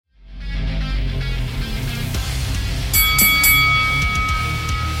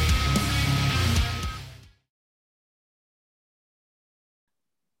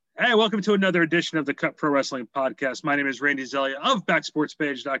Hey, welcome to another edition of the Cut Pro Wrestling Podcast. My name is Randy Zelia of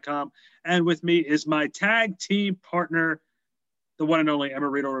BackSportsPage.com, and with me is my tag team partner, the one and only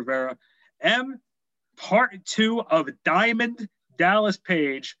Emerito Rivera. Part 2 of Diamond Dallas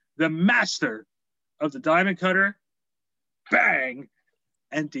Page, the master of the Diamond Cutter, Bang,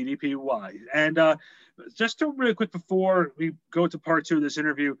 and DDPY. And just to really quick before we go to part 2 of this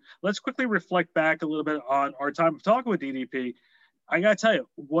interview, let's quickly reflect back a little bit on our time of talking with DDP. I got to tell you,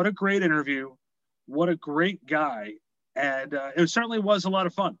 what a great interview. What a great guy. And it certainly was a lot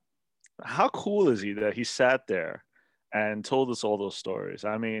of fun. How cool is he that he sat there and told us all those stories?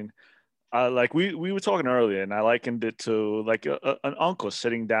 I mean, like we were talking earlier, and I likened it to like an uncle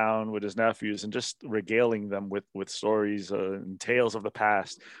sitting down with his nephews and just regaling them with stories and tales of the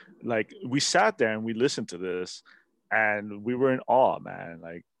past. Like we sat there and we listened to this, and we were in awe, man.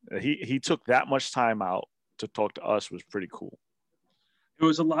 Like he took that much time out to talk to us was pretty cool. It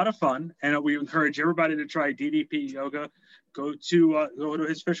was a lot of fun, and we encourage everybody to try DDP Yoga. Go to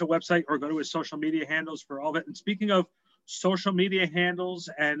his official website or go to his social media handles for all of it. And speaking of social media handles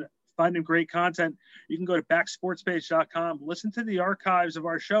and finding great content, you can go to backsportspage.com, listen to the archives of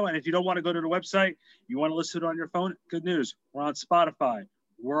our show. And if you don't want to go to the website, you want to listen to it on your phone, good news. We're on Spotify.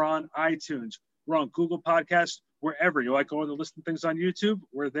 We're on iTunes. We're on Google Podcasts. Wherever you like going to listen to things on YouTube,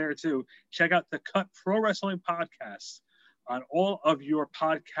 we're there too. Check out the Cut Pro Wrestling Podcast on all of your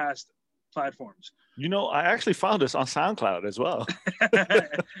podcast platforms. You know, I actually found us on SoundCloud as well.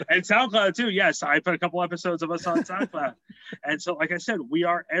 And SoundCloud too. Yes, I put a couple episodes of us on SoundCloud. And so, like I said, we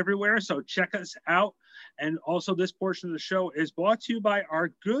are everywhere. So check us out. And also this portion of the show is brought to you by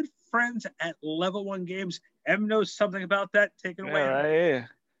our good friends at Level One Games. Em knows something about that. Take it away. Right.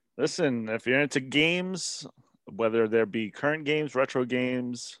 Listen, if you're into games, whether there be current games, retro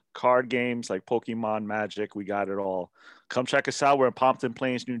games, card games like Pokemon, Magic, we got it all. Come check us out. We're in Pompton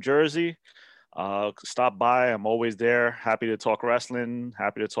Plains, New Jersey. Stop by. I'm always there. Happy to talk wrestling.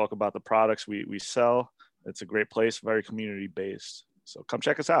 Happy to talk about the products we sell. It's a great place, very community-based. So come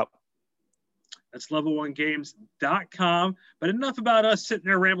check us out. That's level1games.com. But enough about us sitting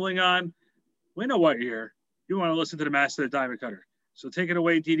there rambling on. We know what you're here. You want to listen to the Master of the Diamond Cutter. So take it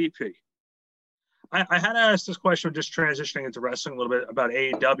away, DDP. I had to ask this question, just transitioning into wrestling a little bit, about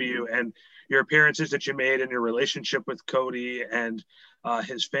AEW and your appearances that you made and your relationship with Cody and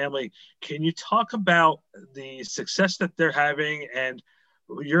his family. Can you talk about the success that they're having and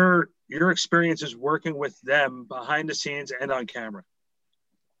your experiences working with them behind the scenes and on camera?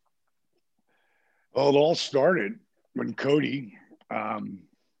 Well, it all started when Cody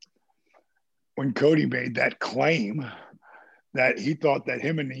made that claim that he thought that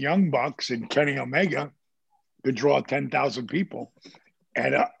him and the Young Bucks and Kenny Omega could draw 10,000 people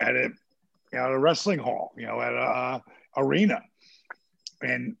at a wrestling hall, at a arena.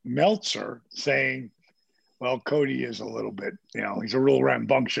 And Meltzer saying, well, Cody is a little bit, he's a real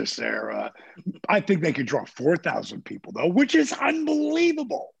rambunctious there. I think they could draw 4,000 people, though, which is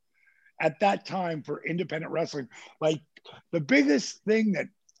unbelievable at that time for independent wrestling. Like the biggest thing that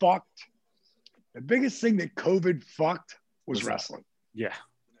COVID fucked was wrestling. Yeah.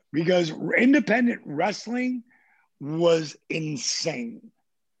 Because independent wrestling was insane.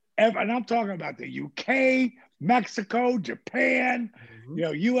 And I'm talking about the UK, Mexico, Japan,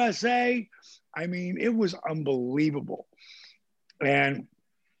 USA. I mean, it was unbelievable. And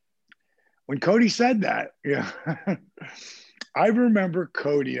when Cody said that, I remember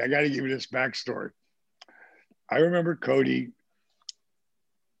Cody. I got to give you this backstory. I remember Cody.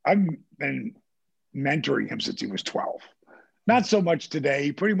 I've been mentoring him since he was 12. Not so much today.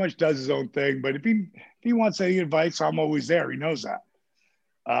 He pretty much does his own thing. But if he wants any advice, I'm always there. He knows that.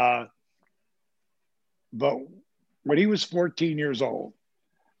 But when he was 14 years old,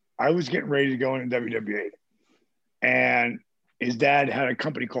 I was getting ready to go into WWE. And his dad had a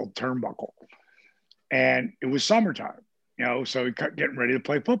company called Turnbuckle. And it was summertime, so he kept getting ready to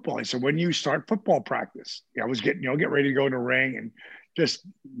play football. He said, when you start football practice? I was getting, get ready to go in the ring and just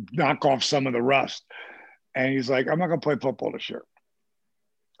knock off some of the rust. And he's like, I'm not going to play football this year.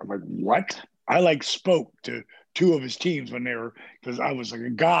 I'm like, what? I spoke to two of his teams when because I was like a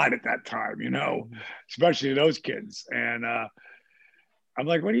god at that time, especially those kids. And I'm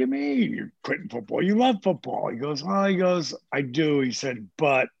like, what do you mean you're quitting football? You love football. He goes, I do. He said,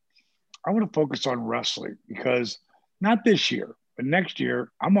 but I want to focus on wrestling because not this year, but next year,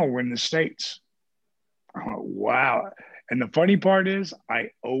 I'm going to win the States. I'm like, wow. And the funny part is I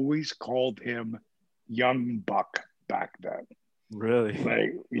always called him Young Buck back then. Really?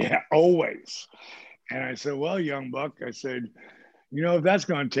 Yeah, always. And I said, well, Young Buck, I said, if that's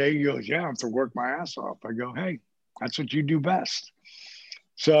going to take, he goes, yeah, I have to work my ass off. I go, hey, that's what you do best.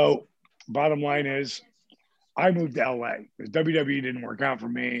 So bottom line is I moved to LA because WWE didn't work out for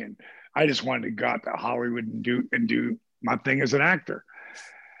me. And I just wanted to go out to Hollywood and do my thing as an actor.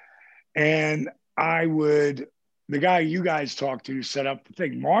 And the guy you guys talked to set up the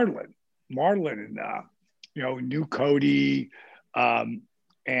thing, Marlon and, knew Cody. We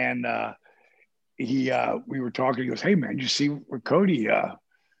were talking, he goes, "Hey man, you see where Cody,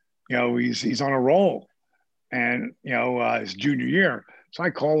 he's on a roll and, his junior year." So I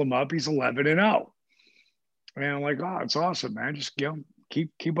call him up, he's 11-0. And I'm like, "Oh, it's awesome, man. Just,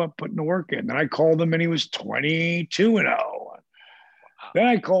 keep up putting the work in." Then I called him and he was 22-0. Then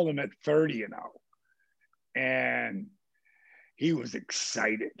I called him at 30-0. And he was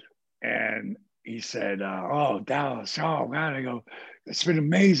excited. And he said, "Oh, Dallas, oh man," I go, "It's been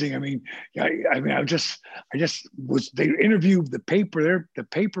amazing. I mean, I just was. They interviewed the paper. The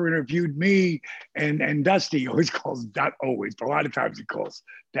paper interviewed me and Dusty. He always calls, not always, but a lot of times he calls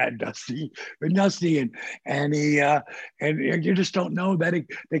Dad Dusty and Dusty, and he and you just don't know that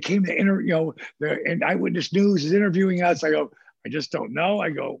they came to and Eyewitness News is interviewing us." I go, "I just don't know."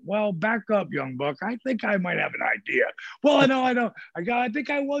 I go, "Well, back up, young buck. I think I might have an idea." "Well, I know. I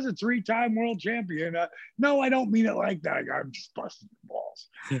think I was a 3-time world champion." "No, I don't mean it like that." I'm just busting the balls.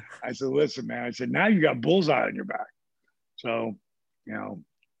 I said, "Listen, man," I said, "now you got bullseye on your back. So,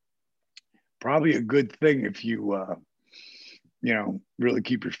 probably a good thing if you, really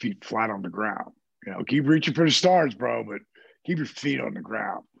keep your feet flat on the ground. Keep reaching for the stars, bro, but keep your feet on the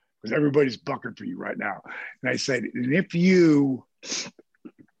ground. Because everybody's bucking for you right now." And I said, "And if you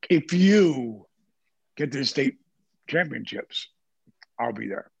get to the state championships, I'll be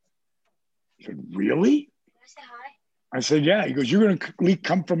there." He said, "Really?" Can I say hi? I said, "Yeah." He goes, "You're going to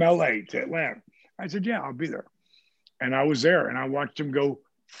come from LA to Atlanta?" I said, "Yeah, I'll be there." And I was there and I watched him go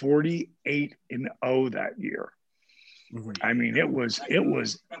 48-0 that year. Mm-hmm. I mean, it was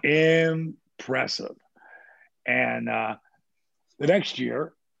impressive. And the next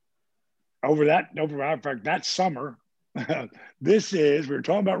year, that summer, we were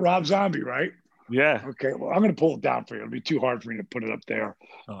talking about Rob Zombie, right? Yeah. Okay. Well, I'm going to pull it down for you. It'll be too hard for me to put it up there.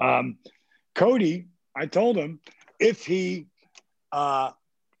 Oh. Cody, I told him if he won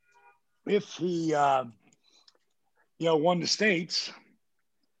the states,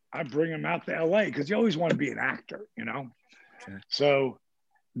 I'd bring him out to LA because you always want to be an actor, Okay. So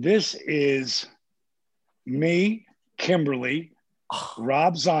this is me, Kimberly,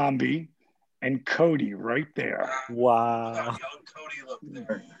 Rob Zombie, and Cody right there. Wow. Young Cody looked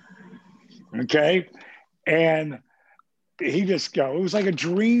there. Okay. And it was like a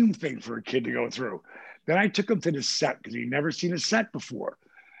dream thing for a kid to go through. Then I took him to the set because he'd never seen a set before.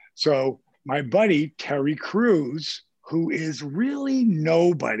 So my buddy, Terry Crews, who is really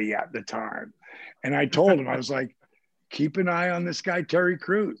nobody at the time. And I told him, I was like, "Keep an eye on this guy, Terry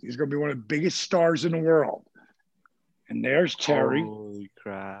Crews. He's going to be one of the biggest stars in the world." And there's Terry. Holy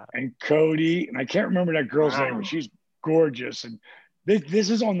crap. And Cody, and I can't remember that girl's name, but she's gorgeous. And this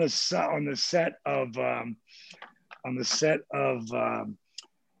is on the set of God,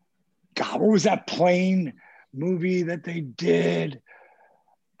 what was that plane movie that they did?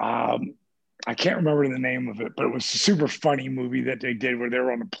 I can't remember the name of it, but it was a super funny movie that they did where they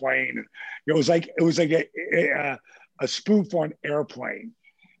were on a plane. And it was like a spoof on Airplane.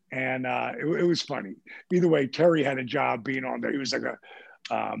 And it was funny. Either way, Terry had a job being on there. He was like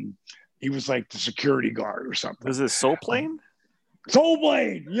the security guard or something. Was it Soul Plane? Soul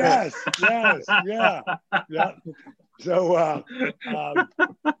Plane, yes, yeah. So,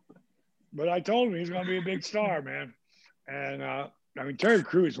 but I told him he's going to be a big star, man. And Terry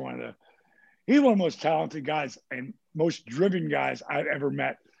Crews is one of the most talented guys and most driven guys I've ever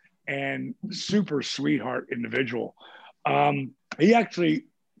met, and super sweetheart individual. He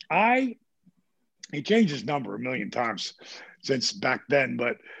changed his number a million times since back then,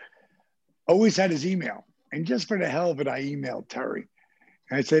 but always had his email. And just for the hell of it, I emailed Terry.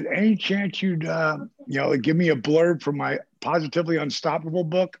 And I said, "Any chance you'd, give me a blurb from my Positively Unstoppable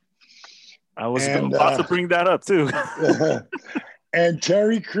book?" I was about to bring that up too. And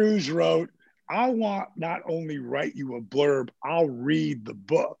Terry Crews wrote, "I want not only write you a blurb, I'll read the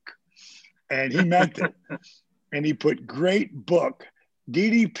book." And he meant it. And he put, "Great book.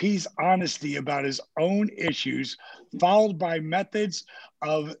 DDP's honesty about his own issues, followed by methods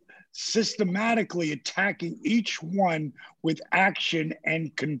of systematically attacking each one with action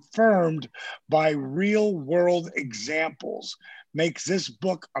and confirmed by real world examples, makes this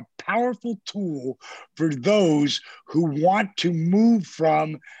book a powerful tool for those who want to move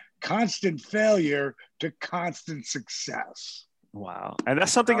from constant failure to constant success." Wow. And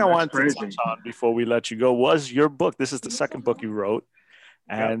that's something I wanted to touch on before we let you go, was your book. This is the second book you wrote.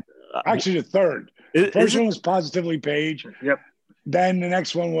 And actually the third. The first one was Positively Page. Yep. Then the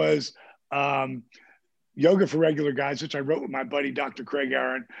next one was Yoga for Regular Guys, which I wrote with my buddy Dr. Craig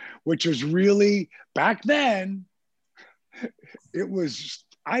Aaron, which was really back then. It was,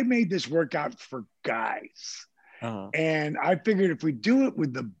 I made this workout for guys. And I figured if we do it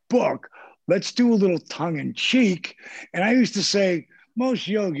with the book, let's do a little tongue in cheek. And I used to say, most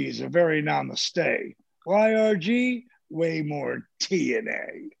yogis are very namaste. YRG, way more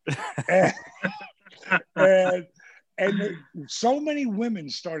TNA. and so many women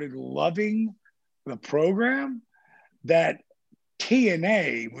started loving the program that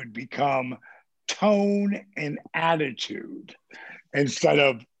TNA would become tone and attitude instead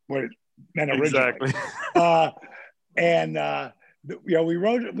of what it meant originally. Exactly. We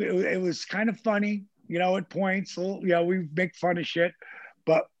wrote it. It was kind of funny, at points. We make fun of shit,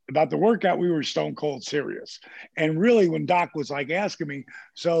 but about the workout, we were stone cold serious. And really, when Doc was like asking me,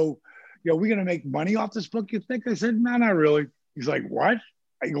 so, we gonna make money off this book, you think? I said, no, not really. He's like, what?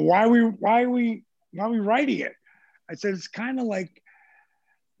 I go, why are we writing it? I said, it's kind of like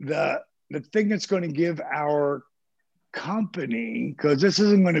the thing that's going to give our company, because this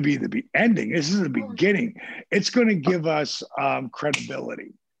isn't going to be the ending. This is the beginning. It's going to give us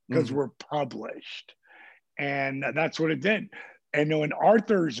credibility because we're published. And that's what it did. And when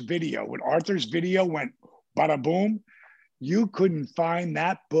Arthur's video went bada boom, you couldn't find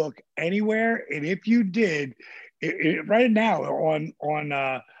that book anywhere. And if you did, right now on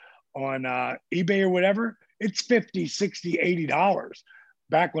eBay or whatever, it's $50, $60, $80.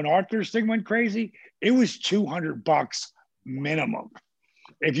 Back when Arthur's thing went crazy, it was $200 minimum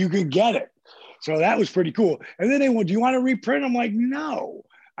if you could get it. So that was pretty cool. And then they went, do you want to reprint? I'm like, no,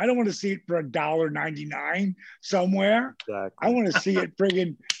 I don't want to see it for $1.99 somewhere. Exactly. I want to see it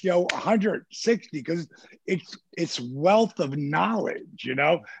friggin', $160 because it's wealth of knowledge,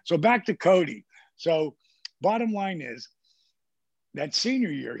 So back to Cody. So bottom line is that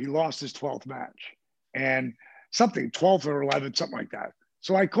senior year, he lost his 12th match and 12th or 11th, something like that.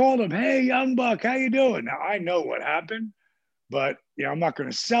 So I called him, hey, young buck, how you doing? Now, I know what happened, but, I'm not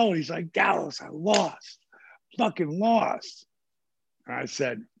going to sell it. He's like, Dallas, I lost, fucking lost. And I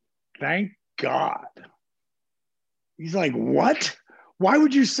said, thank God. He's like, what? Why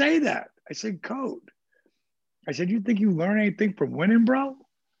would you say that? I said, Code. I said, you think you learn anything from winning, bro?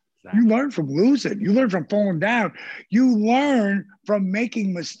 Exactly. You learn from losing. You learn from falling down. You learn from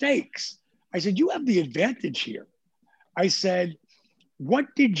making mistakes. I said, you have the advantage here. I said, what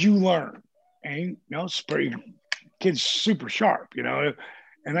did you learn? And, kid's super sharp,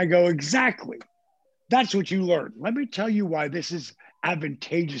 And I go, exactly. That's what you learned. Let me tell you why this is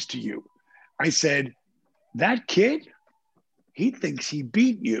advantageous to you. I said, that kid, he thinks he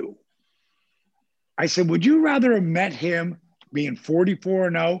beat you. I said, would you rather have met him being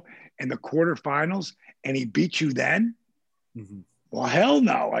 44-0 in the quarterfinals and he beat you then? Mm-hmm. Well, hell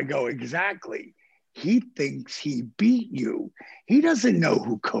no. I go, exactly. He thinks he beat you. He doesn't know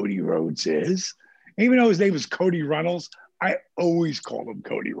who Cody Rhodes is. Even though his name is Cody Runnels, I always called him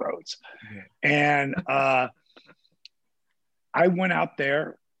Cody Rhodes. Yeah. And I went out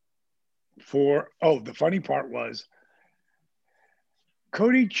there the funny part was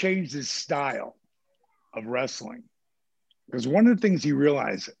Cody changed his style of wrestling. Because one of the things he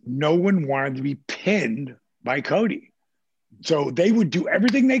realized, no one wanted to be pinned by Cody. So they would do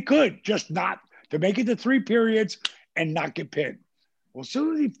everything they could, just not to make it to 3 periods and not get pinned. Well, as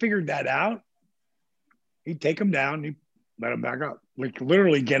soon as he figured that out, he'd take him down, he'd let him back up. Like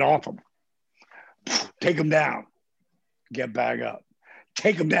literally get off him. Take him down, get back up.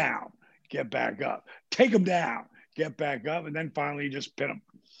 Take him down, get back up. Take him down, get back up. And then finally you just pin him.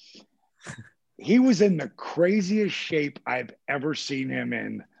 He was in the craziest shape I've ever seen him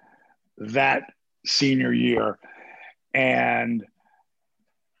in that senior year. And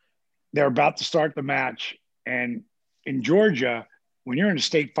they're about to start the match. And in Georgia, when you're in the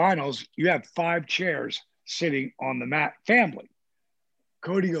state finals, you have 5 chairs sitting on the mat, family.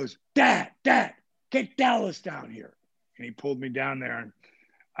 Cody goes, Dad, get Dallas down here. And he pulled me down there and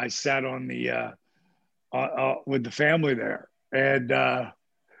I sat on the, with the family there. And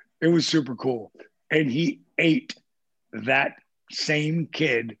it was super cool. And he ate that same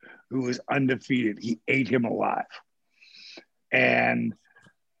kid who was undefeated. He ate him alive. And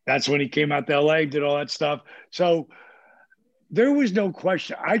that's when he came out to LA, did all that stuff. So there was no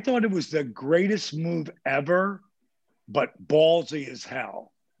question. I thought it was the greatest move ever, but ballsy as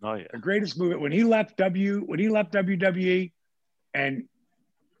hell. Oh yeah. The greatest move when he left WWE and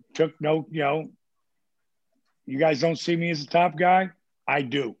took you guys don't see me as a top guy. I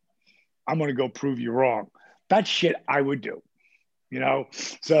do. I'm going to go prove you wrong. That shit I would do. you know.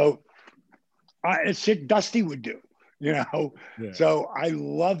 So it's shit Dusty would do, you know. Yeah. So I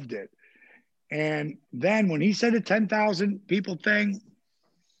loved it. And then when he said a 10,000 people thing,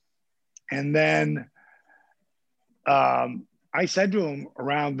 and then I said to him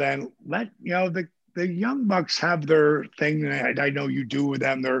around then, let the Young Bucks have their thing that I know you do with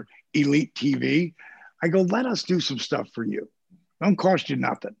them, their elite TV. I go, let us do some stuff for you. Don't cost you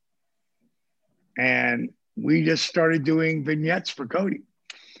nothing. And we just started doing vignettes for Cody.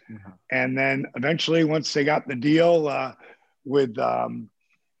 Mm-hmm. And then eventually, once they got the deal with Tony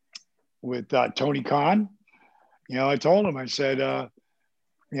Khan, I told him, I said,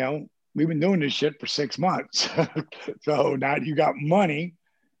 we've been doing this shit for 6 months. So now you got money.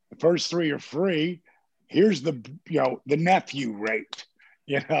 The first 3 are free. Here's the nephew rate,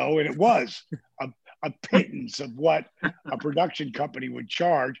 and it was a pittance of what a production company would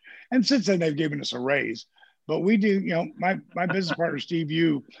charge. And since then they've given us a raise, but we do, my business partner, Steve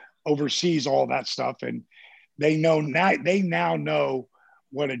Yu, oversees all that stuff. And they now know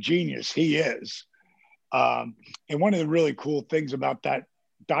what a genius he is. And one of the really cool things about that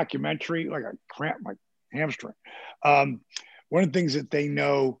documentary, like I cramped my hamstring. One of the things that they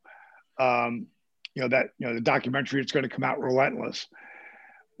know, the documentary that's going to come out, Relentless,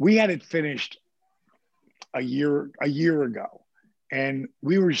 we had it finished a year ago, and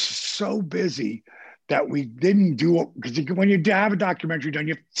we were so busy that we didn't do it, because when you have a documentary done,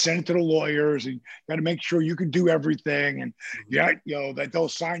 you have to send it to the lawyers, and you got to make sure you can do everything, and that they'll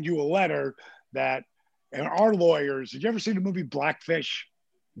sign you a letter that. And our lawyers, did you ever see the movie Blackfish?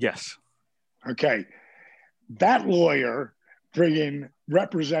 Yes. Okay. That lawyer friggin'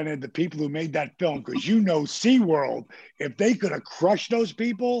 represented the people who made that film, because SeaWorld, if they could have crushed those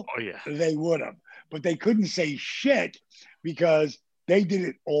people, they would have. But they couldn't say shit because they did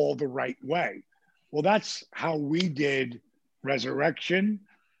it all the right way. Well, that's how we did Resurrection,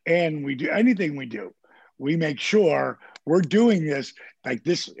 and we do anything we do. We make sure we're doing this like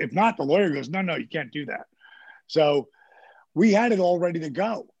this. If not, the lawyer goes, no, you can't do that. So we had it all ready to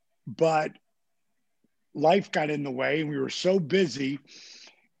go, but life got in the way, and we were so busy.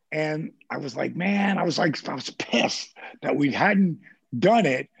 And I was like, man, I was pissed that we hadn't done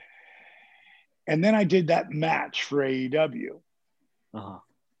it. And then I did that match for AEW. Uh-huh.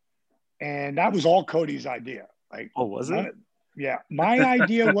 And that was all Cody's idea. Like, oh, was it? Yeah. My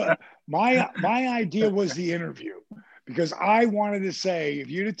idea was my idea was the interview, because I wanted to say,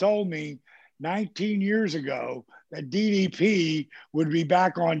 if you'd have told me 19 years ago that DDP would be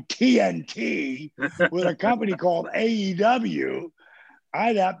back on TNT with a company called AEW,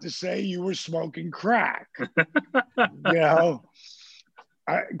 I'd have to say you were smoking crack.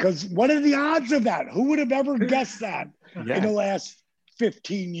 Because what are the odds of that? Who would have ever guessed that in the last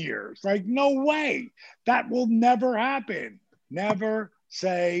 15 years? Like, no way. That will never happen. Never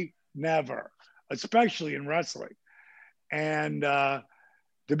say never, especially in wrestling. And to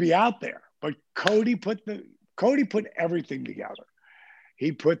be out there. But Cody put everything together.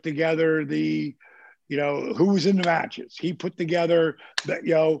 He put together the, who was in the matches. He put together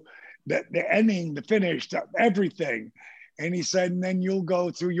the ending, the finish, everything. And he said, and then you'll go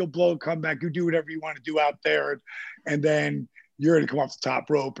through, you'll blow a comeback, you do whatever you want to do out there, and then you're going to come off the top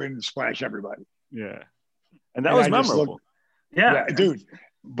rope and splash everybody. Yeah. And that was memorable. Yeah, dude.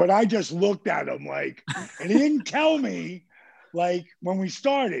 But I just looked at him like, and he didn't tell me, like, when we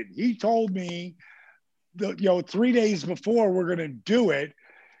started. He told me, 3 days before we're going to do it.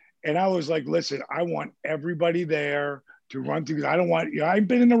 And I was like, listen, I want everybody there to run through. I don't want, I've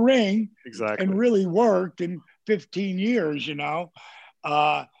been in the ring and really worked in 15 years, and I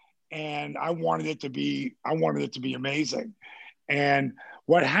wanted it to be amazing. And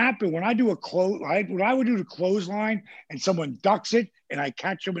what happened when I do when I would do the clothesline and someone ducks it and I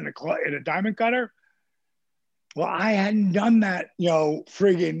catch them in a diamond cutter. Well, I hadn't done that, I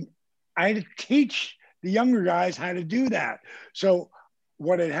had to teach the younger guys how to do that. So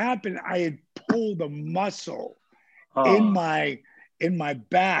what had happened, I had pulled a muscle in my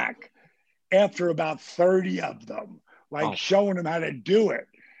back after about 30 of them, showing them how to do it.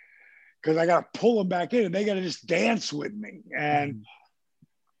 Because I got to pull them back in, and they got to just dance with me. And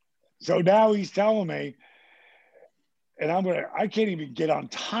so now he's telling me, and I can't even get on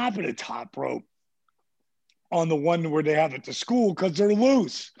top of the top rope on the one where they have it to school, because they're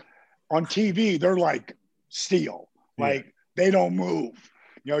loose. On TV, they're like steel. Like, they don't move.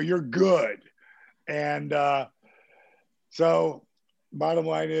 You're good. And so bottom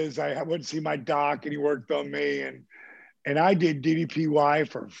line is, I went to see my doc, and he worked on me, and I did DDPY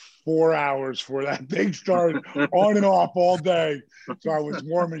for 4 hours before that thing started, on and off all day. So I was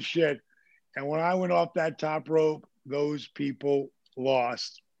warm as shit. And when I went off that top rope, those people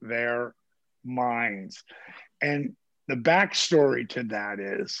lost their minds. And the backstory to that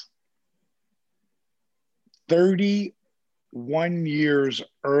is 31 years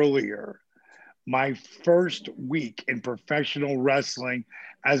earlier, my first week in professional wrestling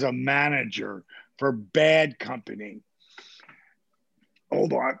as a manager for Bad Company.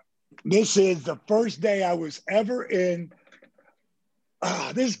 Hold on. This is the first day I was ever in.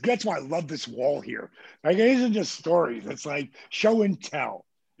 That's why I love this wall here. Like, it isn't just stories. It's like show and tell.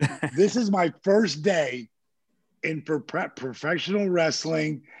 This is my first day in professional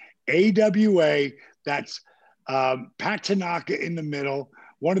wrestling, AWA. That's Pat Tanaka in the middle.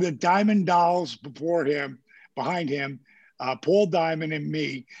 One of the Diamond Dolls behind him, Paul Diamond and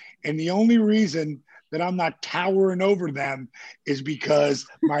me. And the only reason that I'm not towering over them is because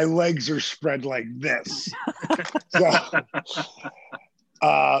my legs are spread like this. God,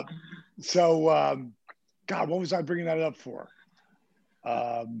 what was I bringing that up for?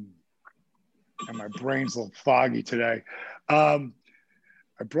 And my brain's a little foggy today. I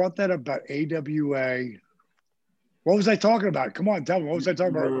brought that up about AWA. What was I talking about? Come on, tell me. What was I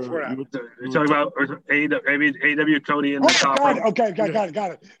talking about before that? You're talking about AW Cody in the top rope. Okay,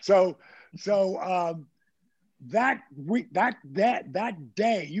 got it. So that week, that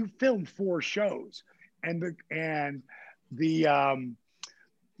day, you filmed 4 shows, and the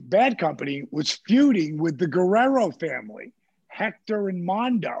Bad Company was feuding with the Guerrero family, Hector and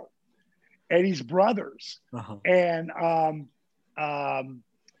Mondo, Eddie's brothers, and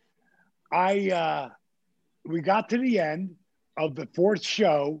we got to the end of the 4th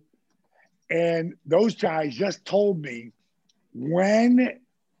show, and those guys just told me, when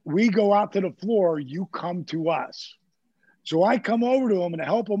we go out to the floor, you come to us. So I come over to him and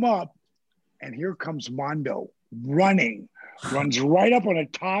help him up, and here comes Mondo runs right up on a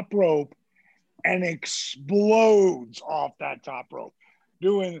top rope and explodes off that top rope,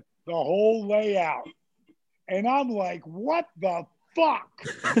 doing the whole layout. And I'm like, what the fuck?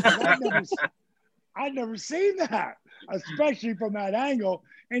 I'd never seen that, especially from that angle.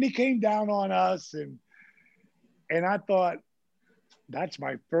 And he came down on us, and I thought, that's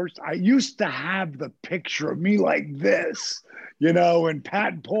my first. I used to have the picture of me like this, and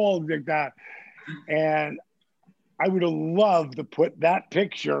Pat and Paul like that. And I would have loved to put that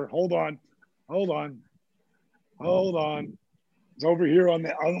picture. Hold on. It's over here on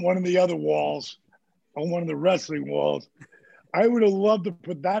one of the other walls, on one of the wrestling walls. I would have loved to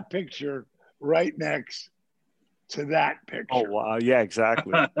put that picture right next to that picture. Oh, wow. Yeah,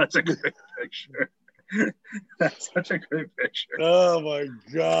 exactly. That's a great picture. That's such a great picture. Oh, my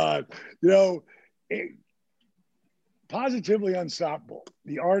God. Positively Unstoppable,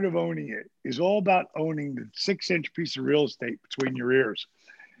 the art of owning it, is all about owning the 6-inch piece of real estate between your ears.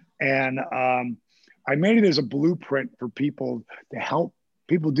 And I made it as a blueprint for people to help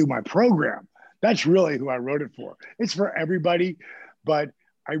people do my program. That's really who I wrote it for. It's for everybody, but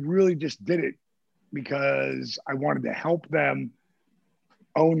I really just did it because I wanted to help them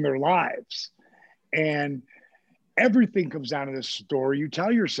own their lives. And everything comes down to this story you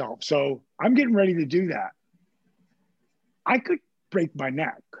tell yourself. So I'm getting ready to do that. I could break my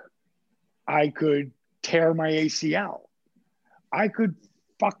neck. I could tear my ACL. I could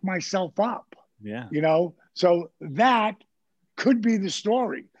fuck myself up. Yeah. So that could be the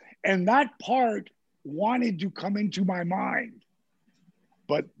story. And that part wanted to come into my mind.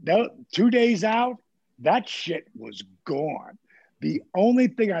 But 2 days out, that shit was gone. The only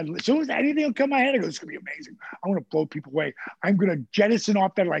thing as soon as anything will come in my head, I go, it's going to be amazing. I'm going to blow people away. I'm going to jettison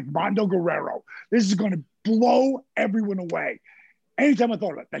off that like Mondo Guerrero. This is going to blow everyone away. Anytime I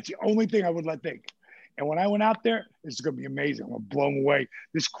thought about it, that's the only thing I would let think. And when I went out there, this is going to be amazing. I'm going to blow them away.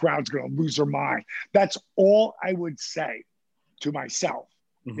 This crowd's going to lose their mind. That's all I would say to myself.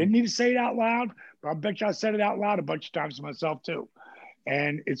 Mm-hmm. Didn't need to say it out loud, but I bet you I said it out loud a bunch of times to myself too.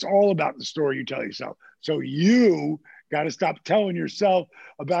 And it's all about the story you tell yourself. So you got to stop telling yourself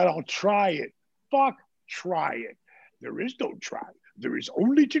about, I'll try it. Fuck, try it. There is no try. There is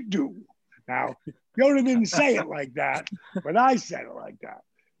only to do. Now, Yoda didn't say it like that, but I said it like that.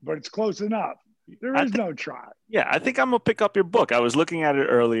 But it's close enough. There is no try. Yeah, I think I'm going to pick up your book. I was looking at it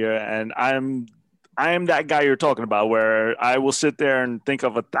earlier, and I am that guy you're talking about, where I will sit there and think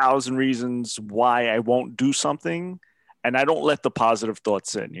of 1,000 reasons why I won't do something. And I don't let the positive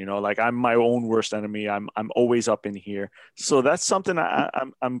thoughts in, like I'm my own worst enemy. I'm always up in here. So that's something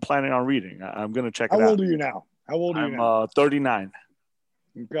I'm planning on reading. I'm going to check it out. How old are you now? I'm 39.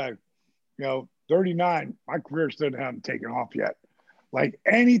 Okay. 39, my career still hasn't taken off yet. Like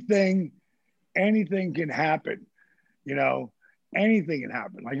anything can happen, anything can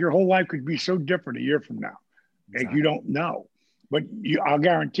happen. Like your whole life could be so different a year from now. Exactly. Like you don't know. But I'll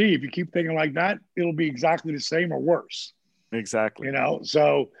guarantee if you keep thinking like that, it'll be exactly the same or worse. Exactly. You know,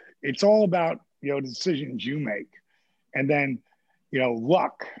 so it's all about, you know, the decisions you make. And then, you know,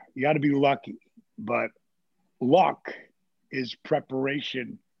 luck. You got to be lucky. But luck is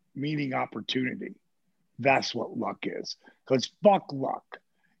preparation, meaning opportunity. That's what luck is. Because fuck luck.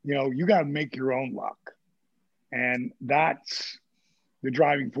 You know, you got to make your own luck. And that's the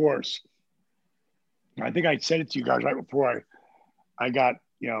driving force. I think I said it to you guys right before I got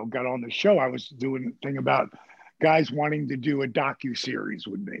on the show. I was doing a thing about guys wanting to do a docu-series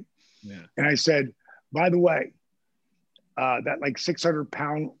with me. Yeah. And I said, by the way, that like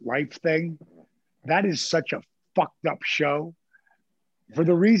 600-pound life thing, that is such a fucked up show for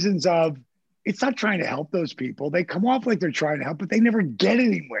the reasons of it's not trying to help those people. They come off like they're trying to help, but they never get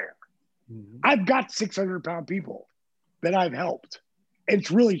anywhere. Mm-hmm. I've got 600-pound people that I've helped.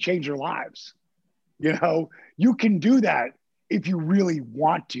 It's really changed their lives. You know, you can do that if you really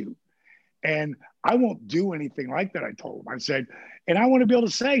want to. And I won't do anything like that, I told him. I said, and I want to be able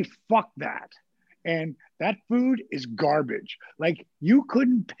to say, fuck that. And that food is garbage. Like you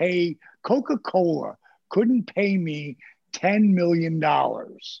couldn't pay, Coca-Cola couldn't pay me $10 million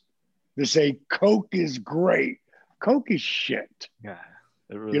to say Coke is great. Coke is shit. Yeah.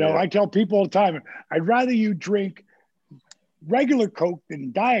 Really you know, is. I tell people all the time, I'd rather you drink regular Coke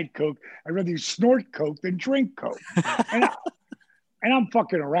than Diet Coke. I'd rather you snort Coke than drink Coke. and I'm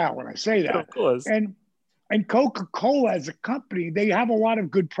fucking around when I say that. Of course. And Coca-Cola as a company, they have a lot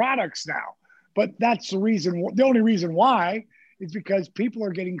of good products now. But that's the reason. The only reason why is because people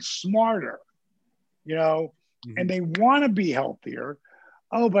are getting smarter, you know, and they want to be healthier.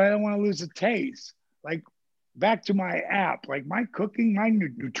 Oh, but I don't want to lose the taste. Like back to my app, like my cooking, my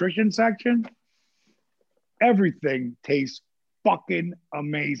nutrition section, everything tastes fucking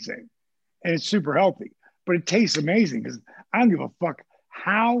amazing. And it's super healthy, but it tastes amazing because I don't give a fuck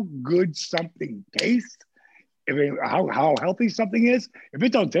how good something tastes. How healthy something is. If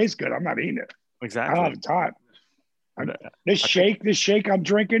it don't taste good, I'm not eating it. Exactly. I don't have time. This shake I'm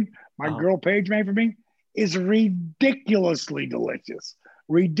drinking, my girl Paige made for me, is ridiculously delicious.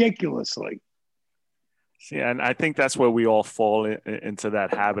 Ridiculously. See, and I think that's where we all fall into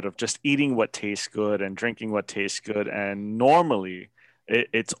that habit of just eating what tastes good and drinking what tastes good. And normally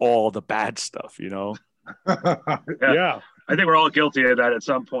it's all the bad stuff, you know? Yeah. I think we're all guilty of that at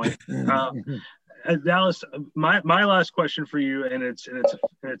some point. Dallas, my last question for you, and it's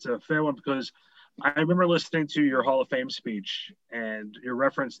a fair one because I remember listening to your Hall of Fame speech and your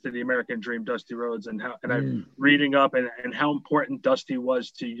reference to the American Dream, Dusty Rhodes, and I'm reading up and how important Dusty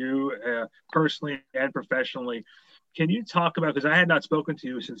was to you personally and professionally. Can you talk about, because I had not spoken to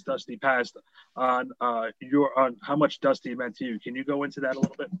you since Dusty passed, on how much Dusty meant to you? Can you go into that a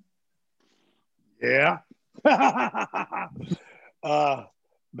little bit? Yeah.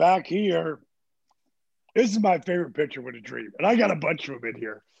 Back here, this is my favorite picture with a dream, and I got a bunch of them in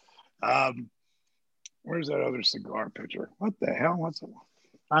here. Where's that other cigar picture? What the hell?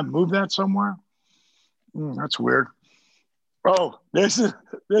 I moved that somewhere? That's weird. Oh, this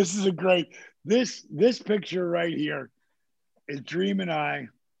is a great. This picture right here is Dream and I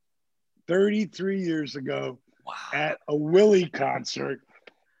 33 years ago at a Willie concert,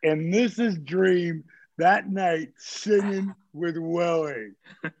 and this is Dream that night singing with Willie.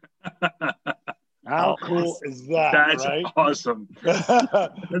 How cool is that? That's right? Awesome.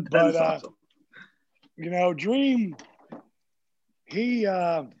 But awesome. You know, Dream, he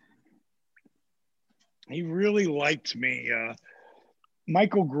really liked me.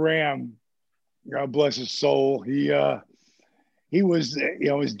 Michael Graham, God bless his soul. He was, you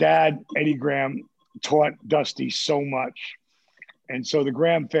know, his dad, Eddie Graham, taught Dusty so much. And so the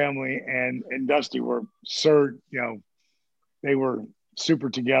Graham family and Dusty were, they were super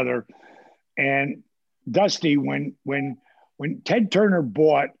together. And Dusty, when Ted Turner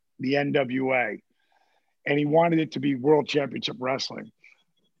bought the NWA and he wanted it to be World Championship Wrestling,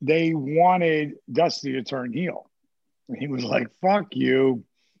 they wanted Dusty to turn heel. And he was like, fuck you.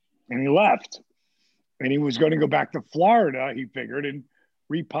 And he left. And he was going to go back to Florida, he figured, and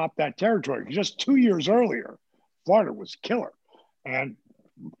repop that territory. Just 2 years earlier, Florida was killer. And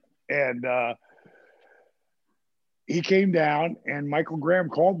he came down and Michael Graham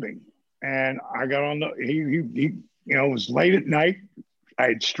called me. And I got on he you know, it was late at night. I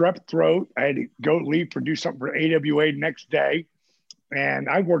had strep throat. I had to leave for do something for AWA next day. And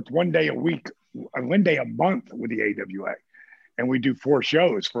I worked one day a month with the AWA. And we do 4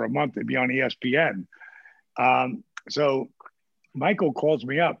 shows for a month. It'd be on ESPN. So Michael calls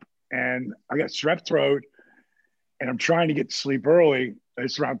me up and I got strep throat and I'm trying to get to sleep early.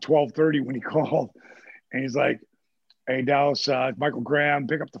 It's around 12:30 when he called. And he's like, Hey, Dallas, Michael Graham,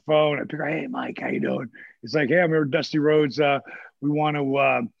 pick up the phone. I pick up, hey, Mike, how you doing? He's like, hey, I'm here with Dusty Rhodes. We want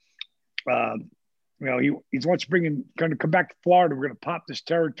to, he wants to going to come back to Florida. We're going to pop this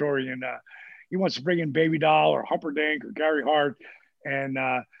territory. And he wants to bring in Baby Doll or Humperdinck or Gary Hart. And,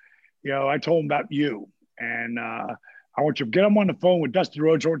 I told him about you. And I want you to get him on the phone with Dusty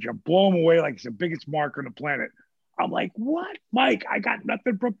Rhodes. I want you to blow him away like he's the biggest mark on the planet. I'm like, what? Mike, I got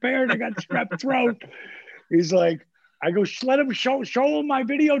nothing prepared. I got strep throat. He's like, I go, let him show him my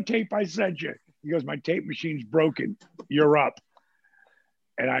videotape I sent you. He goes, my tape machine's broken. You're up.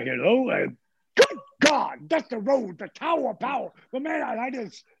 And I hear, good God, Dusty Rhodes, the Tower of Power. But man, I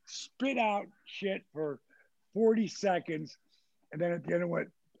just spit out shit for 40 seconds. And then at the end I went,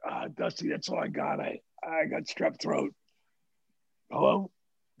 Dusty, that's all I got. I got strep throat. Hello?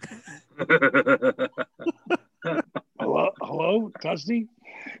 Hello, Dusty?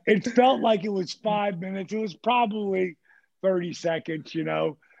 It felt like it was 5 minutes. It was probably 30 seconds,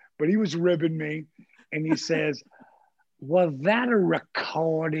 but he was ribbing me. And he says, was that a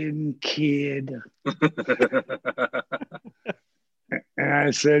recording, kid? And I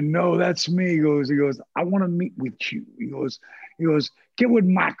said, no, that's me. He goes, I want to meet with you. He goes, get with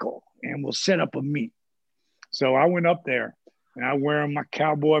Michael and we'll set up a meet. So I went up there and I wear my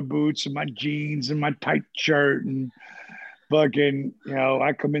cowboy boots and my jeans and my tight shirt and fucking,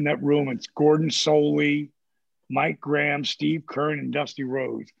 I come in that room. It's Gordon Soley, Mike Graham, Steve Kern, and Dusty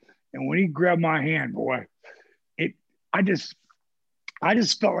Rhodes. And when he grabbed my hand, boy, I just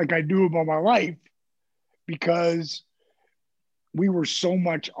felt like I knew him all my life because we were so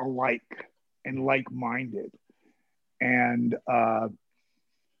much alike and like-minded. And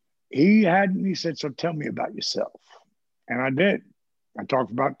he said, so tell me about yourself. And I did. I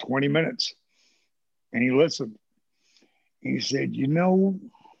talked for about 20 minutes and he listened. And he said,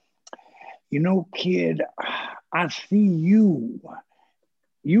 kid, I see you.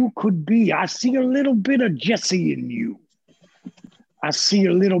 You could be. I see a little bit of Jesse in you. I see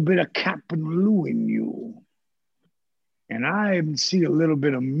a little bit of Captain Lou in you. And I even see a little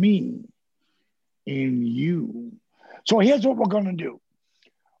bit of me in you. So here's what we're going to do.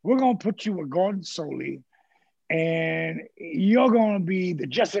 We're going to put you with Gordon Soley, and you're going to be the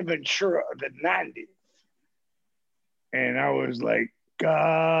Jesse Ventura of the 90s. And I was like,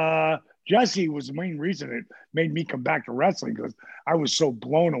 Jesse was the main reason it made me come back to wrestling because I was so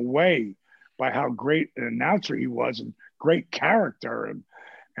blown away by how great an announcer he was and great character. And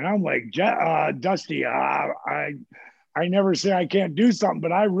I'm like, Dusty, I never say I can't do something,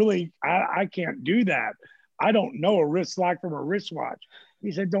 but I can't do that. I don't know a wrist lock from a wristwatch.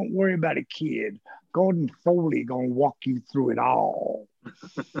 He said, don't worry about it, kid. Gordon Foley going to walk you through it all.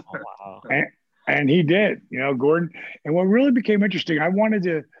 Oh, wow. And he did, Gordon. And what really became interesting, I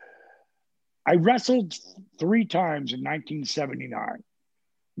wrestled 3 times in 1979,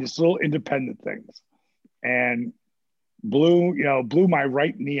 this little independent things, and blew my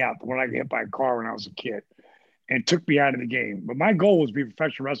right knee out when I got hit by a car when I was a kid and took me out of the game. But my goal was to be a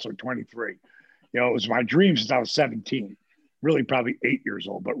professional wrestler at 23. It was my dream since I was 17, really probably 8 years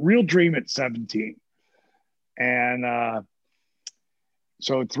old, but real dream at 17. And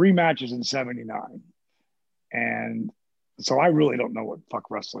so 3 matches in 79. And so I really don't know what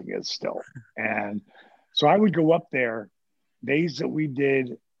fuck wrestling is still. And so I would go up there days that we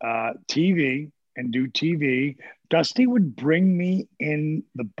did TV and do TV. Dusty would bring me in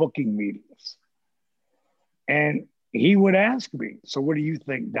the booking meetings. And he would ask me, so what do you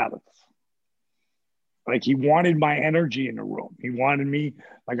think, Dallas? Like he wanted my energy in the room. He wanted me,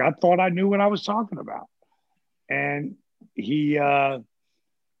 like I thought I knew what I was talking about. And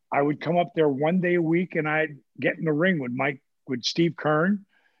I would come up there one day a week and I'd get in the ring with Steve Kern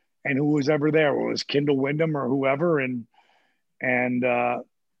and who was ever there. Well, it was Kendall Windham or whoever. And then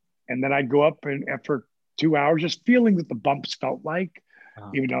I'd go up and after 2 hours, just feeling what the bumps felt like,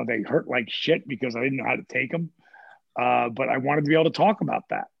 even though they hurt like shit because I didn't know how to take them. But I wanted to be able to talk about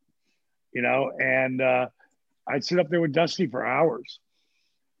that, and I'd sit up there with Dusty for hours.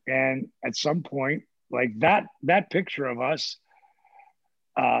 And at some point, like that picture of us,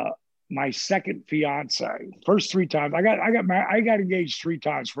 my second fiance, first 3 times, I got married, I got engaged 3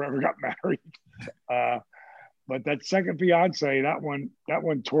 times before I ever got married. But that second fiance, that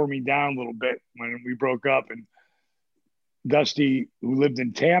one tore me down a little bit when we broke up. And Dusty, who lived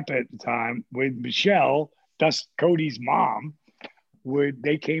in Tampa at the time with Michelle, Cody's mom,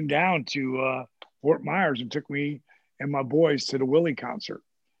 they came down to Fort Myers and took me and my boys to the Willie concert.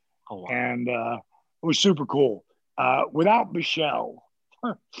 Oh, wow. And it was super cool. Without Michelle,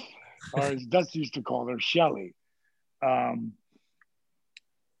 or as Dusty used to call her, Shelly, I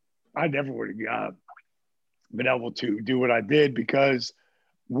never would have been able to do what I did, because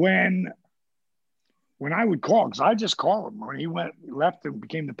when I would call, because I just call him when he left and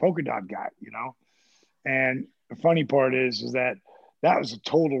became the polka dot guy, And the funny part is that was a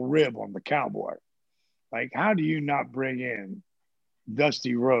total rib on the Cowboy. Like, how do you not bring in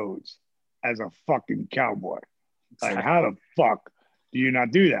Dusty Rhodes as a fucking cowboy? Like, how the fuck do you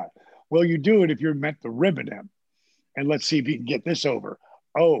not do that? Well, you do it if you're meant to ribbon him. And let's see if he can get this over.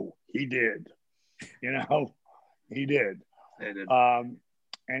 Oh, he did. He did. And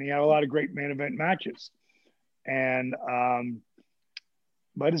he had a lot of great main event matches. And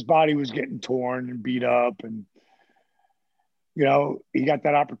but his body was getting torn and beat up, and he got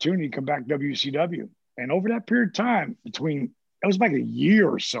that opportunity to come back to WCW. And over that period of time, it was like a year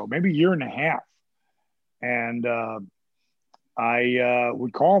or so, maybe a year and a half. And I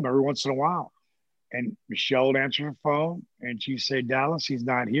would call him every once in a while. And Michelle would answer the phone, and she'd say, Dallas, he's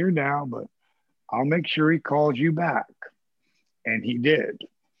not here now, but I'll make sure he calls you back. And he did.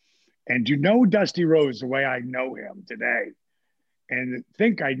 And to know Dusty Rhodes the way I know him today, and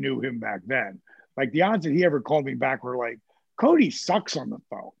think I knew him back then, like the odds that he ever called me back were like, Cody sucks on the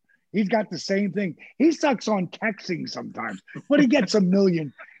phone. He's got the same thing. He sucks on texting sometimes, but he gets a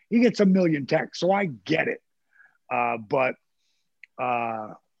million texts. So I get it. But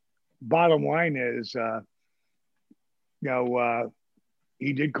bottom line is,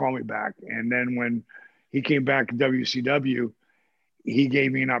 he did call me back. And then when he came back to WCW, he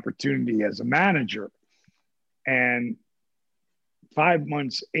gave me an opportunity as a manager. And 5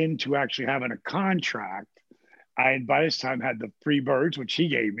 months into actually having a contract, I had by this time had the free birds, which he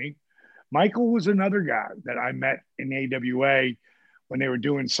gave me. Michael was another guy that I met in AWA when they were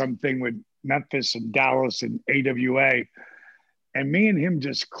doing something with Memphis and Dallas and AWA. And me and him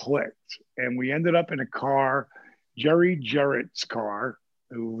just clicked. And we ended up in a car, Jerry Jarrett's car,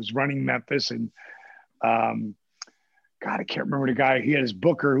 who was running Memphis. And God, I can't remember the guy. He had his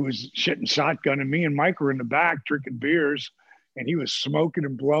booker who was shitting shotgun, and me and Mike were in the back drinking beers. And he was smoking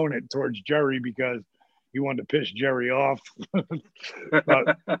and blowing it towards Jerry because he wanted to piss Jerry off.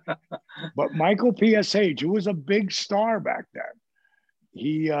 but Michael PSH, who was a big star back then,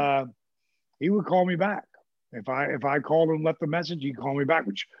 he would call me back. If I called him and left a message, he'd call me back,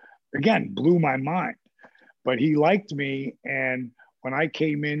 which again blew my mind. But he liked me, and when I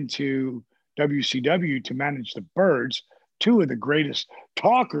came into WCW to manage the Birds, two of the greatest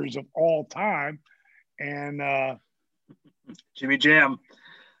talkers of all time, and Jimmy Jam.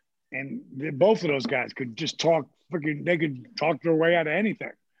 And both of those guys could just talk. They could talk their way out of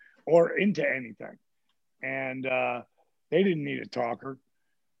anything or into anything. And they didn't need a talker.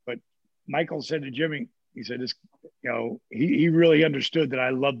 But Michael said to Jimmy, he said, he really understood that I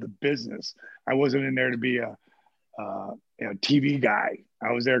loved the business. I wasn't in there to be a TV guy.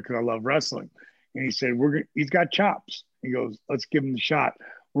 I was there because I love wrestling. And he said, he's got chops. He goes, let's give him the shot.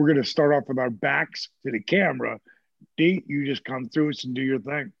 We're going to start off with our backs to the camera. D, you just come through us and do your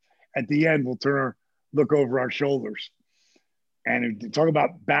thing. At the end, we'll look over our shoulders. And talk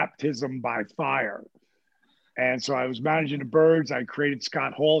about baptism by fire. And so I was managing the Birds. I created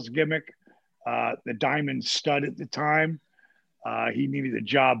Scott Hall's gimmick, the Diamond Stud at the time. He needed a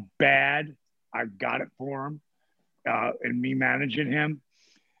job bad. I got it for him, and me managing him.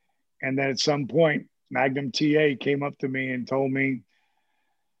 And then at some point, Magnum TA came up to me and told me,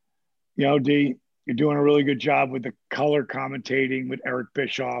 D, you're doing a really good job with the color commentating with Eric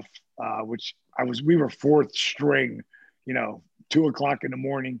Bischoff, which we were fourth string, 2:00 in the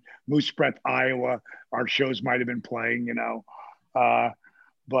morning, Moose Breath, Iowa. Our shows might've been playing,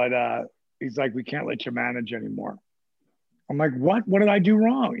 but he's like, we can't let you manage anymore. I'm like, what? What did I do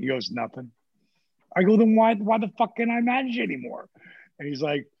wrong? He goes, nothing. I go, then why the fuck can't I manage anymore? And he's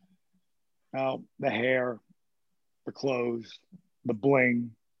like, oh, the hair, the clothes, the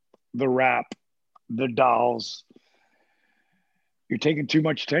bling, the rap, the dolls. You're taking too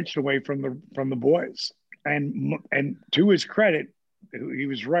much attention away from the boys. And to his credit, he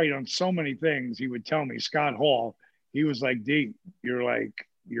was right on so many things. He would tell me, Scott Hall, he was like, D,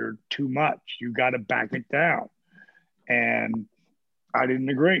 you're too much. You got to back it down. And I didn't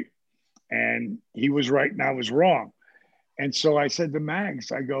agree. And he was right and I was wrong. And so I said to Mags,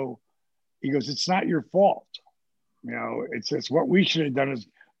 he goes, it's not your fault. It's what we should have done is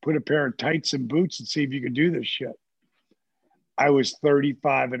put a pair of tights and boots and see if you could do this shit. I was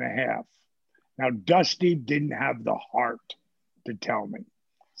 35 and a half. Now, Dusty didn't have the heart to tell me.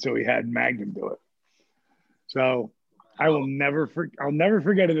 So he had Magnum do it. So I'll never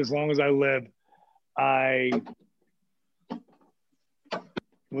forget it as long as I live. I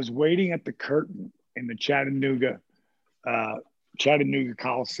was waiting at the curtain in the Chattanooga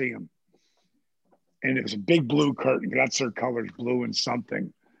Coliseum. and it was a big blue curtain. That's their colors, blue and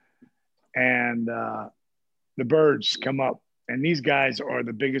something. And the Birds come up, and these guys are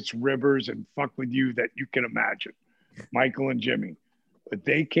the biggest ribbers and fuck with you that you can imagine, Michael and Jimmy. But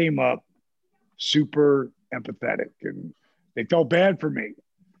they came up super empathetic, and they felt bad for me.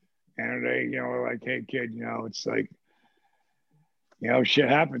 And they, were like, hey, kid, it's like, shit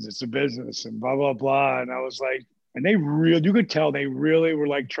happens. It's a business and blah, blah, blah. And I was like, and you could tell they really were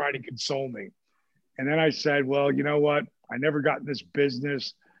like trying to console me. And then I said, well, you know what? I never got in this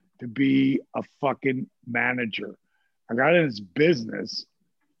business to be a fucking manager. I got in this business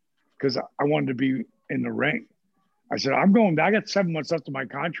because I wanted to be in the ring. I said, I got 7 months left of my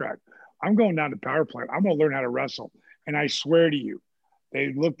contract. I'm going down to power plant. I'm going to learn how to wrestle. And I swear to you,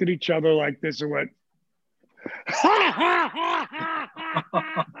 they looked at each other like this and went, ha, ha, ha,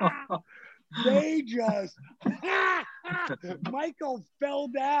 ha, ha. They just, Michael fell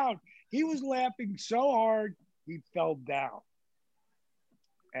down. He was laughing so hard, he fell down.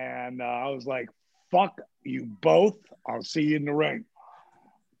 And I was like, fuck you both. I'll see you in the ring.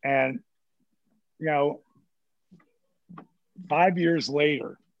 And, 5 years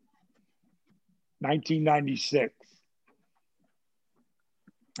later, 1996,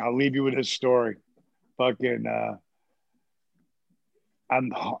 I'll leave you with this story. Fucking, I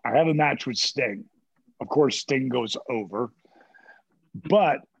have a match with Sting. Of course, Sting goes over.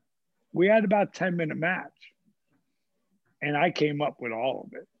 But we had about a 10-minute match. And I came up with all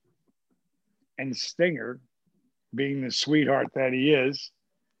of it. And Stinger, being the sweetheart that he is,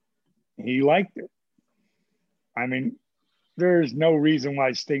 he liked it. I mean, there's no reason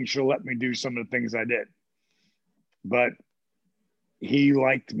why Sting should let me do some of the things I did. But he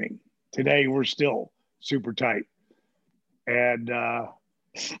liked me. Today, we're still super tight. And I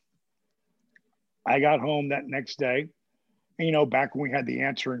got home that next day. And, back when we had the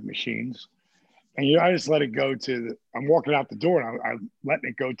answering machines. And, I just let it go to I'm walking out the door, and I'm letting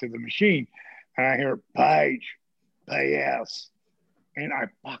it go to the machine. And I hear, Page, yes. And I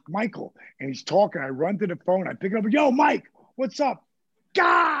fuck Michael. And he's talking. I run to the phone. I pick it up. Yo, Mike, what's up?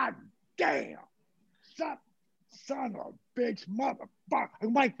 God damn. What's up? Son of a bitch,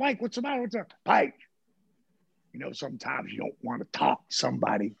 motherfucker. Mike, what's the matter? What's up? Page. Sometimes you don't want to talk to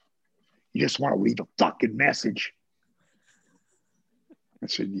somebody. You just want to leave a fucking message. I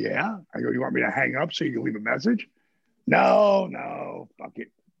said, yeah. I go, you want me to hang up so you can leave a message? No, fuck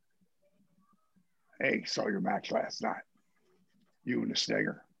it. Hey, saw your match last night. You and the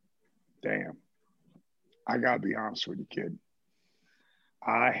Stinger. Damn. I got to be honest with you, kid.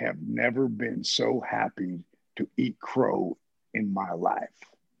 I have never been so happy to eat crow in my life.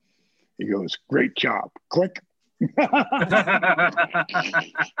 He goes, great job. Click.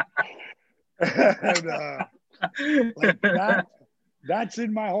 And, like that's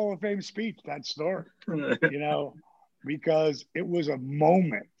in my Hall of Fame speech, that story, because it was a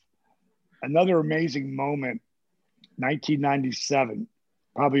moment, another amazing moment, 1997,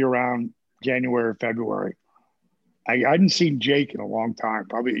 probably around January or February. I hadn't seen Jake in a long time,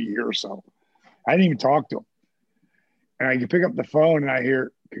 probably a year or so. I didn't even talk to him. And I pick up the phone and I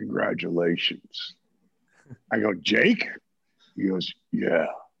hear, congratulations. I go, Jake? He goes, yeah.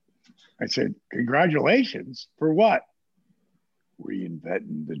 I said, congratulations for what?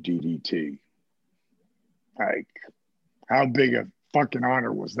 Reinventing the DDT. Like, how big a fucking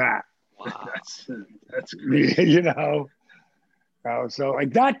honor was that? Wow. That's crazy. So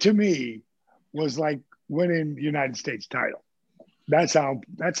like that to me was like winning the United States title. That's how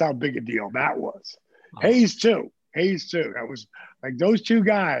big a deal that was. Wow. Hayes too. That was like those two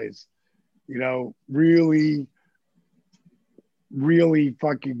guys, really, really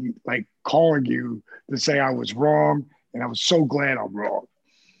fucking like calling you to say I was wrong. And I was so glad I'm wrong.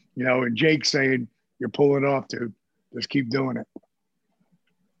 And Jake saying, you're pulling off, dude. Just keep doing it.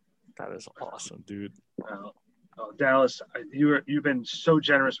 That is awesome, dude. Dallas, you've been so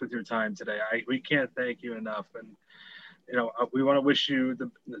generous with your time today. We can't thank you enough. And, we want to wish you the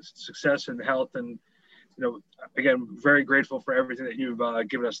success and health. And, again, very grateful for everything that you've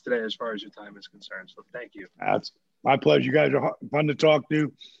given us today as far as your time is concerned. So thank you. That's my pleasure. You guys are fun to talk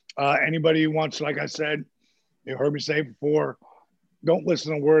to. Anybody who wants, like I said, you heard me say before, don't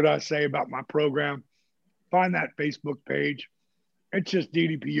listen to a word I say about my program. Find that Facebook page. It's just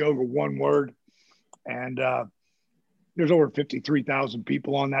DDP Yoga, one word. And there's over 53,000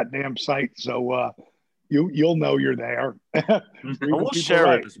 people on that damn site. So you'll know you're there. We'll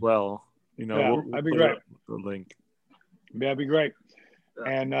share it as well. That'd be great. The link. That'd be great.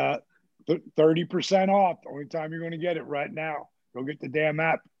 And 30% off. The only time you're going to get it right now. Go get the damn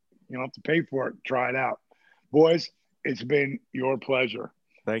app. You don't have to pay for it. Try it out. Boys, it's been your pleasure.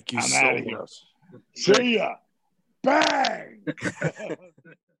 Thank you so much. See ya. Bang.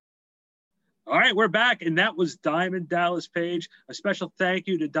 All right, we're back, and that was Diamond Dallas Page. A special thank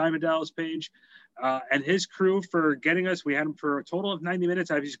you to Diamond Dallas Page and his crew for getting us. We had him for a total of 90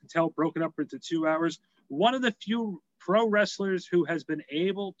 minutes. As you can tell, broken up into 2 hours. One of the few pro wrestlers who has been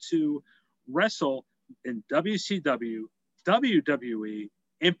able to wrestle in WCW, WWE,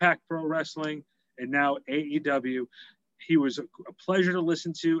 Impact Pro Wrestling, and now AEW. He was a pleasure to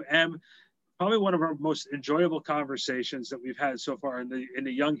listen to. Probably one of our most enjoyable conversations that we've had so far in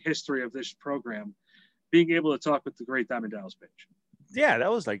the young history of this program, being able to talk with the great Diamond Dallas Page. Yeah,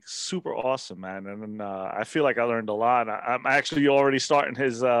 that was like super awesome, man. And I feel like I learned a lot. I'm actually already starting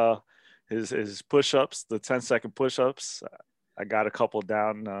his push-ups, the 10-second push-ups. I got a couple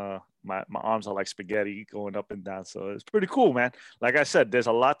down. My arms are like spaghetti going up and down. So it's pretty cool, man. Like I said, there's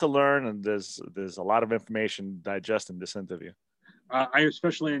a lot to learn, and there's a lot of information to digest in this interview. I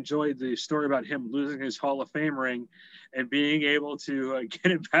especially enjoyed the story about him losing his Hall of Fame ring and being able to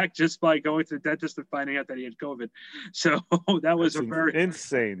get it back just by going to the dentist and finding out that he had COVID. So that was very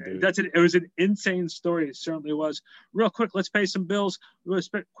insane, dude. It was an insane story. It certainly was. Real quick, let's pay some bills. We'll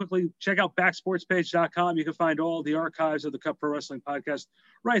quickly check out backsportspage.com. You can find all the archives of the Cut Pro Wrestling podcast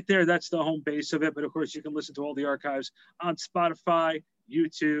right there. That's the home base of it. But of course, you can listen to all the archives on Spotify,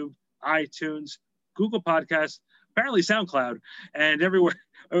 YouTube, iTunes, Google Podcasts, apparently SoundCloud, and everywhere,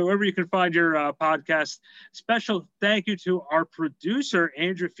 wherever you can find your podcast. Special thank you to our producer,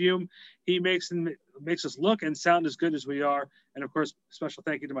 Andrew Fume. He makes us look and sound as good as we are. And of course, special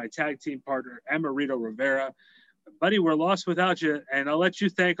thank you to my tag team partner, Emerito Rivera. Buddy, we're lost without you, and I'll let you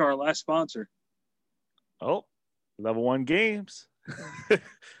thank our last sponsor. Oh, Level 1 Games.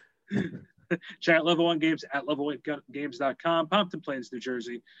 Check out Level 1 Games at level1games.com, Pompton Plains, New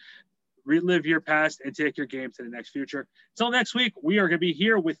Jersey. Relive your past and take your game to the next future. Until next week, we are going to be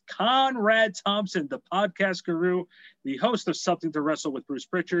here with Conrad Thompson, the podcast guru, the host of Something to Wrestle with Bruce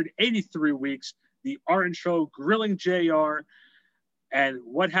Pritchard, 83 Weeks, The Art Show, Grilling JR, and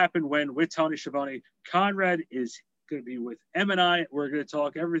What Happened When with Tony Schiavone. Conrad is going to be with Em and I. We're going to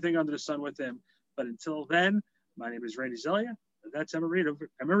talk everything under the sun with him. But until then, my name is Randy Zelia. That's Emerito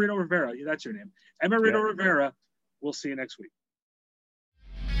Rivera. That's your name. Emerito Rivera. We'll see you next week.